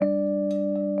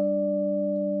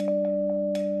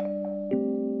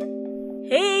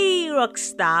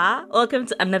Rockstar. Welcome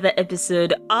to another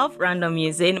episode of Random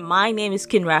Musing. My name is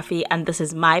Queen Rafi and this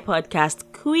is my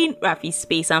podcast, Queen Rafi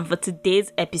Space. And for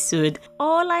today's episode,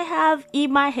 all I have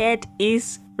in my head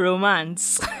is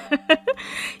romance.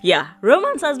 Yeah,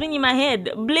 romance has been in my head.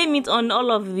 Blame it on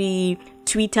all of the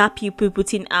Twitter people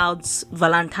putting out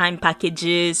Valentine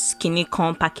packages, skinny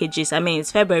corn packages. I mean,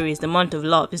 it's February, it's the month of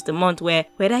love. It's the month where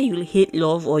whether you hate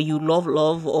love or you love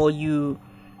love or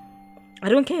I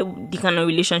don't care the kind of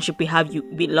relationship we have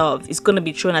with love, it's going to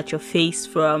be thrown at your face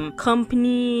from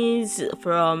companies,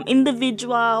 from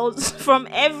individuals, from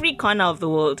every corner of the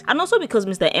world. And also because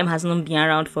Mr. M has not been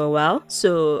around for a while,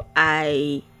 so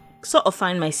I sort of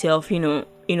find myself,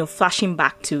 flashing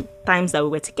back to times that we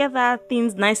were together,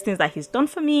 nice things that he's done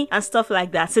for me and stuff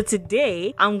like that. So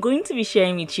today, I'm going to be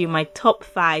sharing with you my top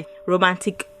 5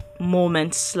 romantic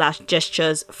moments /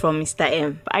 gestures from Mr.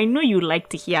 M. I know you like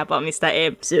to hear about Mr.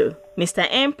 M. So, Mr.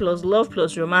 M plus love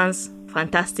plus romance,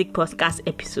 fantastic podcast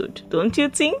episode, don't you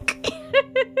think?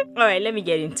 Alright, let me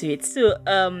get into it. So,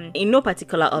 in no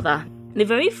particular order, the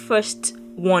very first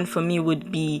one for me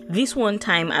would be this one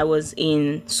time I was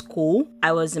in school.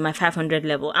 I was in my 500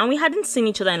 level and we hadn't seen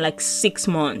each other in like 6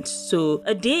 months. So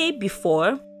a day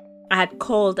before, I had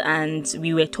called and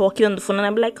we were talking on the phone and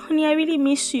I'm like, honey, I really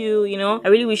miss you, I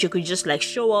really wish you could just like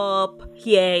show up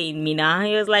here in Mina.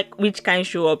 He was like, which kind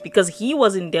show up? Because he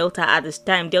was in Delta at this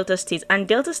time, Delta State, and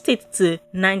Delta State to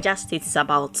Niger State is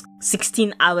about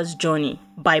 16 hours journey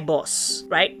by bus,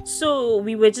 right? So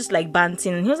we were just like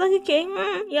banting and he was like, okay,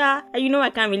 yeah, I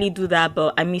can't really do that,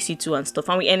 but I miss you too and stuff.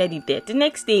 And we ended it there. The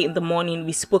next day in the morning,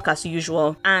 we spoke as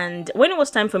usual. And when it was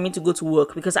time for me to go to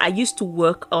work, because I used to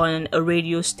work on a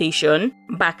radio station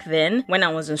back then when I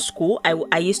was in school,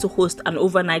 I used to host an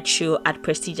overnight show at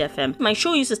Prestige FM. My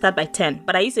show used to start by 10,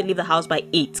 but I used to leave the house by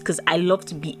 8 because I love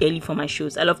to be early for my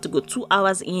shows. I love to go 2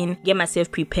 hours in, get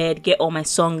myself prepared, get all my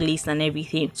song lists and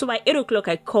everything. So by 8 o'clock,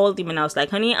 I called him and I was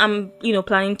like, honey, I'm,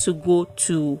 planning to go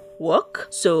to work.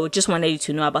 So just wanted you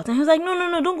to know about it. And he was like,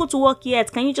 no, don't go to work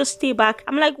yet. Can you just stay back?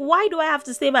 I'm like, why do I have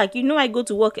to stay back? I go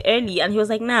to work early. And he was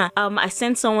like, nah, I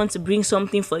sent someone to bring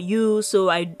something for you. So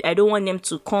I don't want them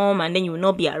to come and then you will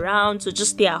not be around. So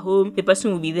just stay at home. The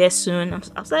person will be there soon.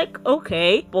 I was like,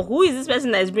 okay, but who is this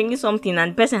person that is bringing something?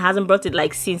 And the person hasn't brought it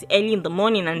like since early in the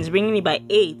morning and is bringing it by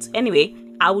 8. Anyway,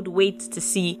 I would wait to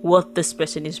see what this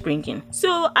person is bringing.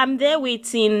 So I'm there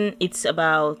waiting. It's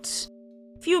about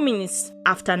few minutes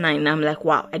after 9. I'm like,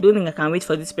 wow, I don't think I can wait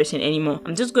for this person anymore.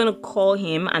 I'm just going to call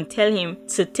him and tell him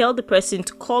to tell the person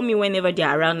to call me whenever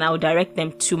they're around. I'll direct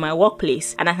them to my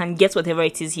workplace and I can get whatever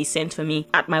it is he sent for me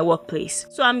at my workplace.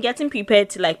 So I'm getting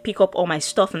prepared to like pick up all my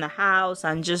stuff in the house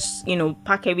and just,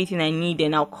 pack everything I need,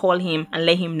 and I'll call him and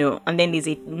let him know. And then there's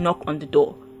a knock on the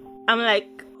door. I'm like,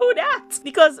 who that?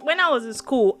 Because when I was in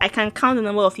school, I can count the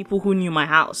number of people who knew my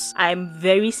house. I'm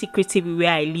very secretive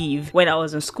where I live when I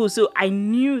was in school. So I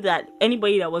knew that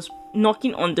anybody that was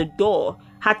knocking on the door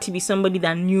had to be somebody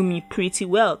that knew me pretty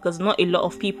well, because not a lot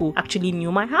of people actually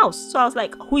knew my house. So I was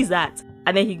like, who is that?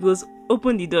 And then he goes,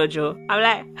 open the door, Joe. I'm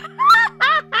like,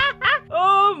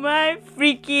 oh my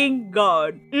freaking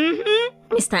God.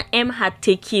 Mr. M had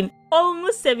taken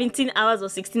almost 17 hours or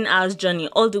 16 hours journey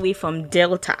all the way from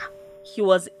Delta. He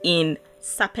was in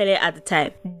Sapele at the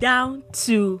time, down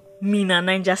to Mina,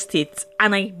 Niger State,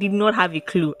 and I did not have a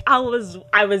clue. I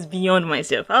was beyond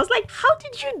myself. I was like, how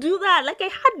did you do that? Like, I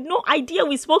had no idea.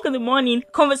 We spoke in the morning,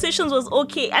 conversations was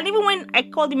okay, and even when I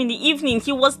called him in the evening,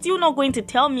 he was still not going to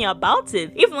tell me about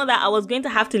it. If not that, I was going to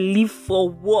have to leave for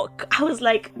work. I was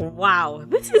like, wow,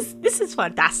 this is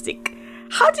fantastic.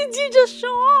 How did you just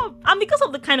show up? And because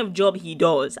of the kind of job he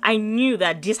does, I knew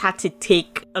that this had to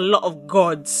take a lot of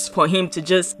gods for him to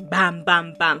just bam,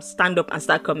 bam, bam, stand up and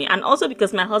start coming. And also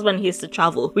because my husband hates to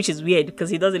travel, which is weird because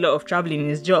he does a lot of traveling in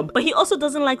his job. But he also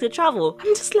doesn't like to travel.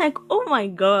 I'm just like, oh my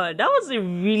God, that was a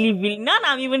really, really... Now that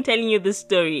I'm even telling you this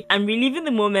story, I'm reliving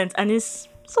the moment and it's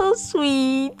so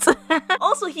sweet.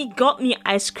 Also, he got me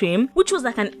ice cream, which was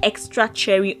like an extra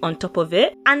cherry on top of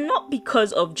it. And not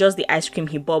because of just the ice cream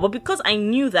he bought, but because I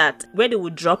knew that where they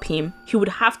would drop him, he would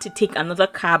have to take another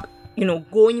cab,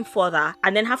 going further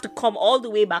and then have to come all the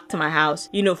way back to my house,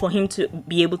 for him to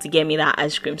be able to get me that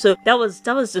ice cream. So that was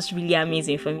just really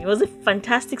amazing for me. It was a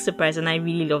fantastic surprise and I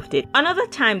really loved it. Another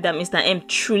time that Mr. M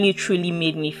truly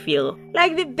made me feel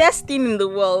like the best thing in the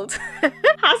world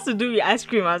has to do with ice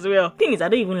cream as well. Thing is, I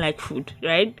don't even like food,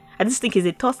 right? I just think it's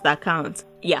a toss that counts.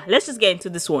 Yeah, let's just get into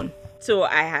this one. So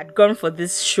I had gone for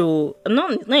this show,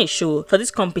 not a show, for this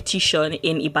competition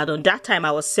in Ibadan. That time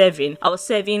I was serving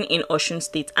in Osun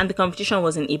State, and the competition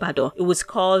was in Ibadan. It was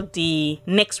called the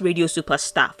Next Radio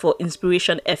Superstar for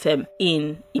Inspiration FM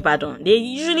in Ibadan. They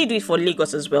usually do it for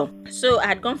Lagos as well. So I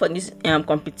had gone for this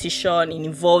competition. It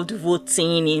involved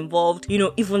voting, it involved,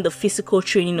 even the physical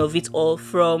training of it all.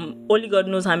 From only God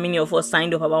knows how many of us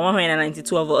signed up, about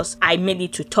 192 of us. I made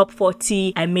it to top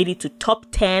 40, I made it to top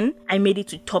 10, I made it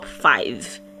to top 5.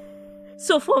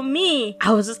 So for me,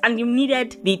 I was and you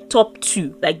needed the top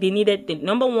 2. Like, they needed the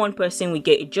number 1 person would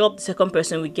get a job, the second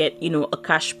person would get, a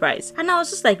cash prize. And I was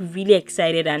just like really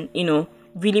excited and,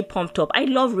 really pumped up. I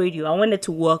love radio. I wanted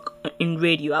to work in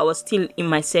radio. I was still in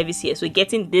my service year. So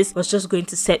getting this was just going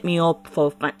to set me up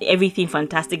for everything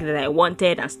fantastic that I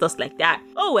wanted and stuff like that.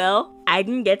 Oh well, I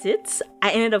didn't get it.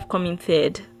 I ended up coming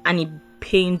 3rd, and it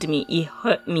pained me, it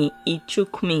hurt me, it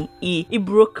shook me, it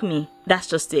broke me. That's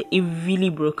just it. It really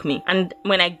broke me. And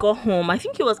when I got home, I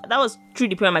think that was through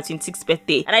the period of my 26th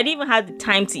birthday. And I didn't even have the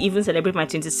time to even celebrate my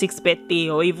 26th birthday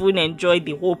or even enjoy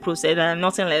the whole process and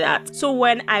nothing like that. So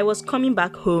when I was coming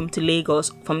back home to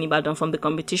Lagos from Ibadan, from the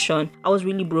competition, I was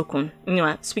really broken.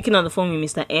 Speaking on the phone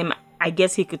with Mr. M, I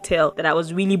guess he could tell that I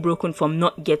was really broken from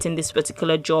not getting this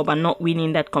particular job and not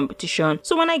winning that competition.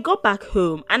 So when I got back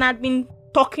home, and I'd been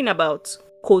talking about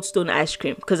Cold Stone ice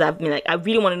cream, because I've been like, I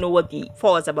really want to know what the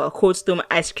fuss about Cold Stone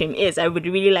ice cream is. I would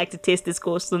really like to taste this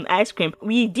Cold Stone ice cream.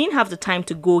 We didn't have the time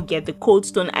to go get the Cold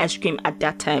Stone ice cream at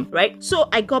that time, right? So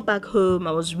I got back home,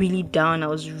 I was really down, I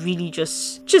was really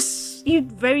just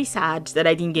very sad that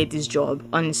I didn't get this job,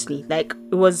 honestly. Like,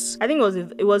 it was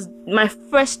my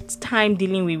first time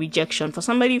dealing with rejection for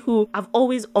somebody who I've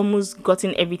always almost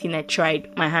gotten everything I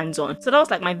tried my hands on. So that was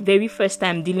like my very first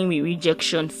time dealing with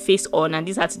rejection face on, and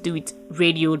this had to do with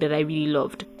radio that I really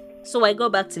loved. So I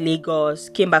got back to Lagos,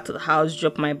 came back to the house,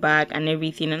 dropped my bag and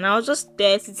everything, and I was just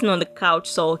there sitting on the couch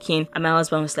sulking, and my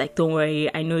husband was like, don't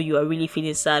worry, I know you are really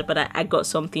feeling sad, but I got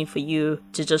something for you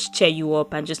to just cheer you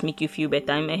up and just make you feel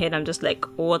better. In my head, I'm just like,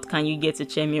 what can you get to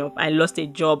cheer me up? I lost a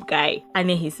job, guy. And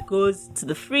then he goes to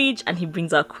the fridge and he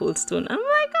brings out Cold Stone. I'm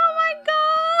like, oh my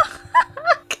god.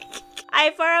 I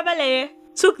forever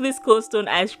took this Cold Stone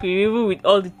ice cream, even with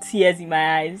all the tears in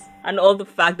my eyes and all the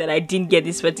fact that I didn't get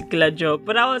this particular job.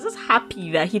 But I was just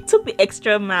happy that he took the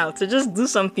extra mile to just do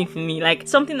something for me, like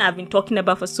something I've been talking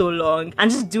about for so long,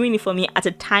 and just doing it for me at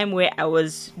a time where I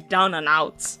was down and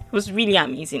out. It was really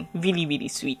amazing, really, really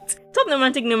sweet. Top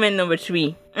romantic moment number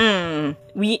 3.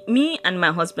 Me and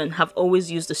my husband have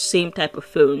always used the same type of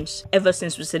phones ever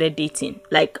since we started dating.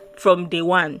 Like, from day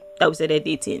one that we started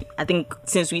dating, I think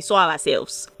since we saw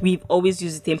ourselves, we've always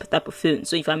used the same type of phone.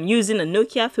 So if I'm using a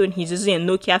Nokia phone, he's using a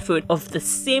Nokia phone of the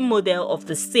same model, of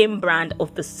the same brand,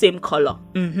 of the same color.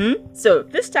 So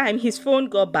this time his phone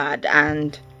got bad,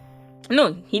 and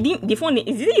no, he didn't. The phone,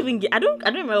 is it even? I don't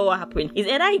remember what happened. It's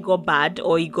either he got bad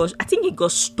or I think he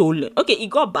got stolen. Okay, he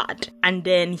got bad, and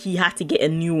then he had to get a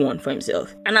new one for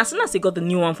himself. And as soon as he got the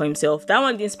new one for himself, that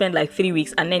one didn't spend like 3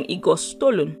 weeks, and then it got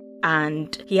stolen,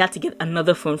 and he had to get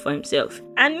another phone for himself.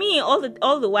 And me, all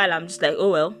the while, I'm just like,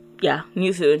 oh well, yeah,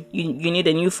 new phone. You need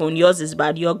a new phone. Yours is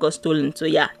bad. Yours got stolen. So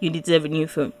yeah, you deserve a new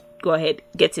phone. Go ahead,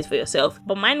 get it for yourself.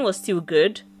 But mine was still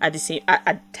good at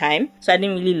the time, so I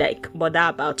didn't really bother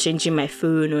about changing my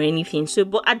phone or anything. So,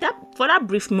 but for that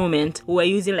brief moment, we were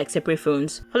using separate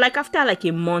phones for after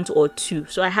a month or 2.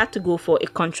 So I had to go for a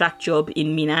contract job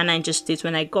in Minna, Niger State.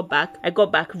 When I got back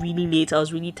really late. I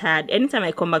was really tired. Anytime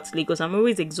I come back to Lagos, I'm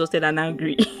always exhausted and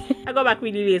angry. I got back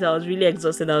really late. I was really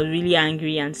exhausted. I was really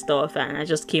angry and stuff. And I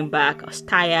just came back. I was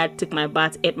tired. Took my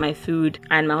bath, ate my food,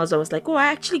 and my husband was like, "Oh, I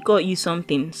actually got you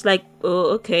something." It's like,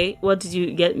 "Oh, okay. What did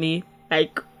you get me?"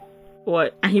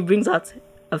 What? And he brings out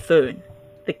a phone.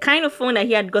 The kind of phone that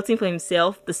he had gotten for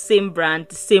himself, the same brand,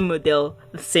 the same model,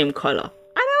 the same color. And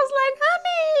I was like,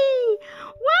 honey,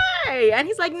 why? And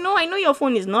he's like, no, I know your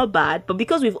phone is not bad, but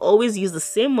because we've always used the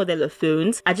same model of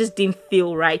phones, I just didn't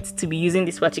feel right to be using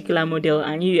this particular model,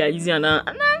 and you are using another.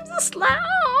 And I'm just like,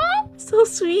 oh, so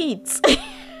sweet.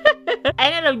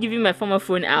 I ended up giving my former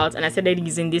phone out, and I started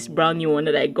using this brand new one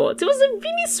that I got. It was a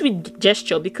really sweet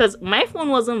gesture because my phone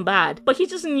wasn't bad, but he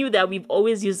just knew that we've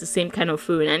always used the same kind of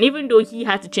phone. And even though he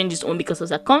had to change his own because of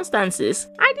circumstances,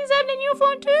 I deserved a new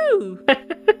phone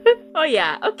too. Oh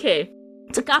yeah, okay.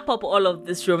 To cap up all of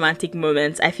these romantic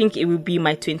moments, I think it will be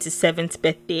my 27th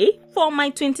birthday. for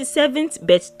my 27th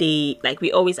birthday, like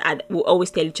we'll always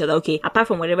tell each other, okay, apart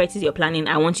from whatever it is you're planning,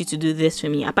 I want you to do this for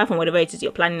me. Apart from whatever it is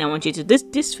you're planning, I want you to do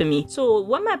this for me. So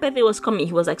when my birthday was coming,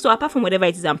 he was like, so apart from whatever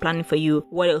it is I'm planning for you,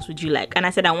 what else would you like? And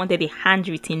I said I wanted a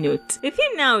handwritten note. The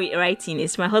thing now with writing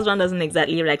is my husband doesn't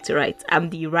exactly like to write. I'm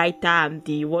the writer, I'm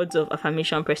the words of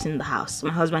affirmation person in the house.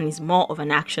 My husband is more of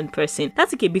an action person.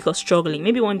 That's okay because struggling.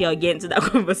 Maybe one day I'll get into that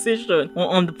conversation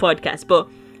on the podcast, but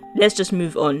let's just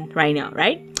move on right now,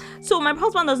 right? So my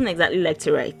husband doesn't exactly like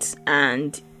to write,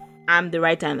 and I'm the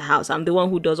writer in the house. I'm the one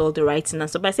who does all the writing and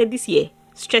stuff. But I said this year,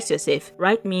 stress yourself.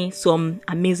 Write me some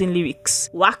amazing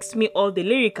lyrics. Wax me all the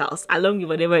lyricals along with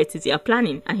whatever it is you're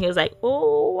planning. And he was like,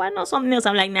 oh, why not something else?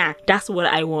 I'm like, nah, that's what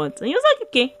I want. And he was like,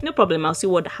 okay, no problem. I'll see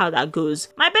how that goes.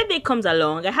 My birthday comes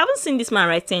along. I haven't seen this man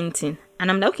write anything.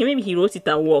 And I'm like, okay, maybe he wrote it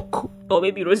at work, or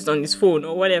maybe he wrote it on his phone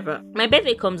or whatever. My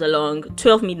birthday comes along,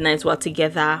 12 midnight, we're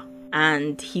together.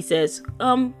 And he says,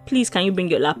 please, can you bring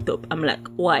your laptop? I'm like,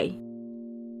 why?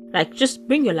 Like, just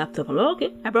bring your laptop. I'm like,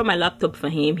 okay. I brought my laptop for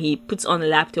him. He puts on the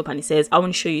laptop and he says, I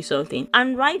want to show you something.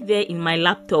 And right there in my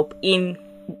laptop, in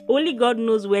only God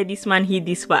knows where this man hid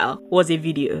this file, was a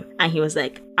video. And he was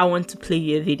like, I want to play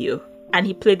you a video. And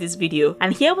he played this video.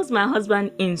 And here was my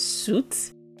husband in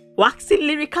suits, waxing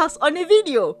lyricals on a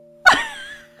video.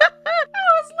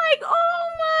 I was like, oh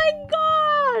my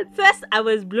God. First, I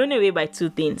was blown away by two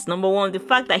things. Number one, the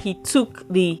fact that he took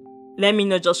let me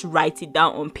not just write it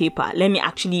down on paper. Let me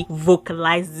actually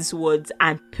vocalize these words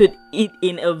and put it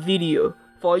in a video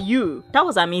for you. That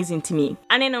was amazing to me.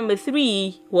 And then number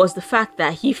three was the fact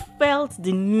that he felt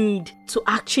the need to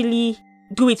actually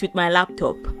do it with my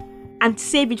laptop and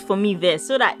save it for me there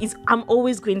so that I'm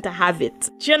always going to have it.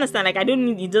 Do you understand? Like,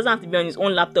 it doesn't have to be on his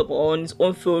own laptop or on his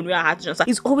own phone where I have to just,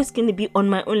 it's always going to be on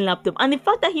my own laptop. And the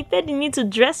fact that he felt the need to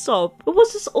dress up, it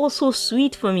was just all so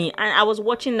sweet for me. And I was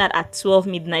watching that at 12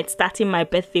 midnight, starting my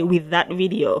birthday with that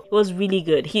video. It was really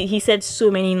good. He said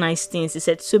so many nice things. He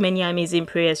said so many amazing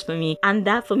prayers for me. And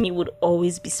that for me would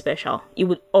always be special. It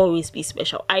would always be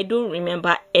special. I don't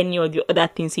remember any of the other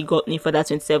things he got me for that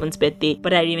 27th birthday,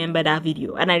 but I remember that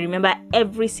video. And I remember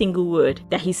every single word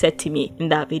that he said to me in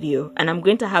that video. And I'm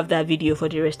going to have that video for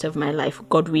the rest of my life,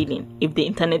 God willing, if the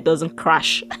internet doesn't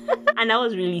crash. And that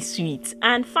was really sweet.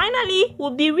 And finally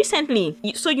will be recently.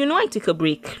 So I took a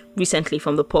break recently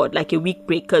from the pod, like a week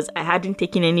break, because I hadn't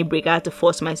taken any break. I had to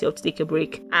force myself to take a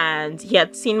break. And he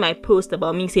had seen my post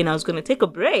about me saying I was going to take a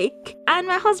break. And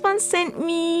my husband sent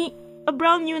me a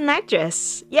brand new night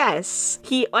dress. Yes,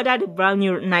 he ordered a brand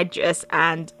new night dress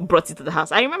and brought it to the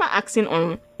house. I remember asking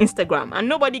on Instagram and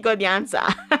nobody got the answer.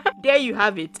 There you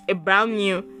have it, a brand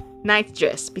new night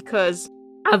dress, because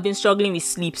I've been struggling with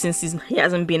sleep since he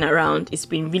hasn't been around. It's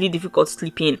been really difficult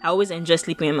sleeping. I always enjoy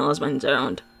sleeping when my husband is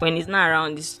around. When he's not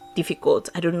around, it's difficult.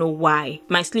 I don't know why.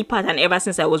 My sleep pattern ever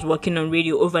since I was working on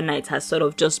radio overnight has sort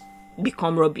of just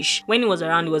become rubbish. When he was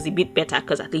around, it was a bit better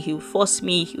because at least he'll force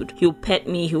me, he'll pet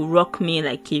me, he'll rock me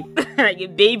like a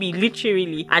baby,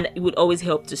 literally, and it would always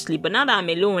help to sleep. But now that I'm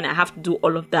alone, I have to do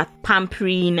all of that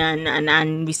pampering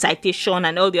and recitation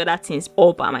and all the other things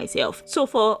all by myself. So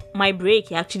for my break,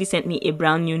 he actually sent me a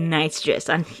brand new night dress,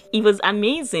 and it was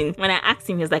amazing. When I asked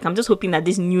him, he was like, I'm just hoping that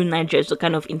this new night dress will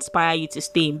kind of inspire you to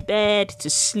stay in bed, to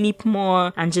sleep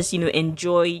more, and just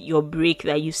enjoy your break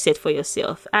that you set for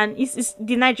yourself. And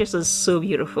the night dress was so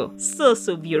beautiful,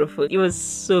 so beautiful. It was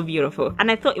so beautiful, and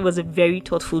I thought it was a very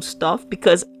thoughtful stuff,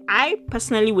 because I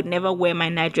personally would never wear my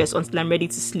night dress until I'm ready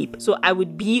to sleep. So I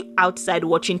would be outside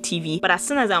watching TV, but as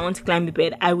soon as I want to climb the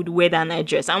bed, I would wear that night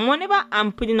dress. And whenever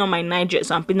I'm putting on my night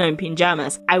dress or I'm putting on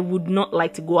pajamas, I would not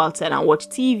like to go outside and watch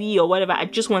TV or whatever. I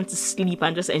just want to sleep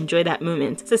and just enjoy that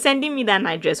moment. So sending me that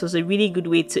night dress was a really good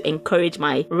way to encourage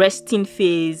my resting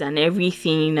phase and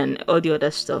everything and all the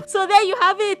other stuff. So there you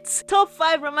have it. Top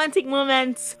 5 romantic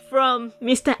moments from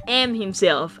Mr. M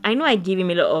himself. I know I give him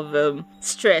a lot of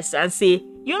stress and say,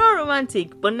 you're not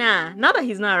romantic, but now that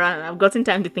he's not around, I've gotten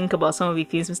time to think about some of the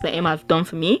things Mr. M has done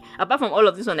for me. Apart from all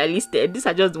of this one I listed, these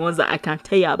are just the ones that I can't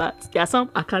tell you about. There are some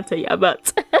I can't tell you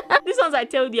about. These ones I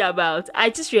told you about,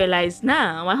 I just realized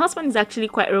now my husband is actually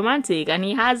quite romantic, and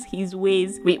he has his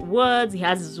ways with words, he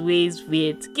has his ways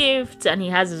with gifts, and he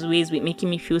has his ways with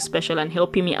making me feel special and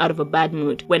helping me out of a bad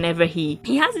mood whenever he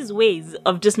has his ways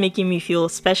of just making me feel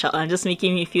special and just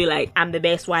making me feel like I'm the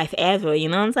best wife ever, you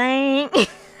know what I'm saying?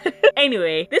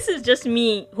 Anyway, this is just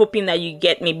me hoping that you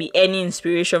get maybe any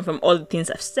inspiration from all the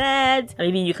things I've said.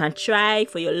 Maybe you can try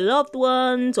for your loved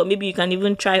ones, or maybe you can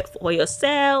even try for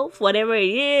yourself, whatever it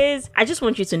is. I just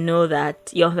want you to know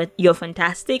that you're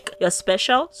fantastic, you're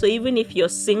special. So even if you're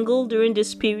single during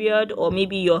this period, or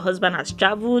maybe your husband has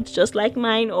traveled just like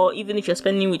mine, or even if you're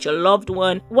spending with your loved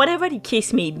one, whatever the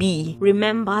case may be,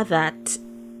 remember that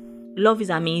love is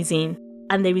amazing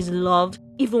and there is love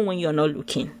even when you're not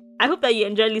looking. I hope that you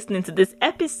enjoyed listening to this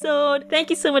episode. Thank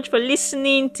you so much for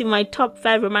listening to my top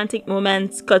 5 romantic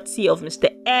moments courtesy of Mr.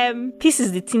 M. This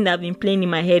is the thing that I've been playing in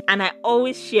my head, and I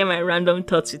always share my random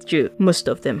thoughts with you, most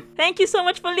of them. Thank you so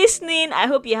much for listening. I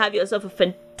hope you have yourself a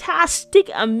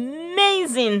fantastic,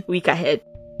 amazing week ahead.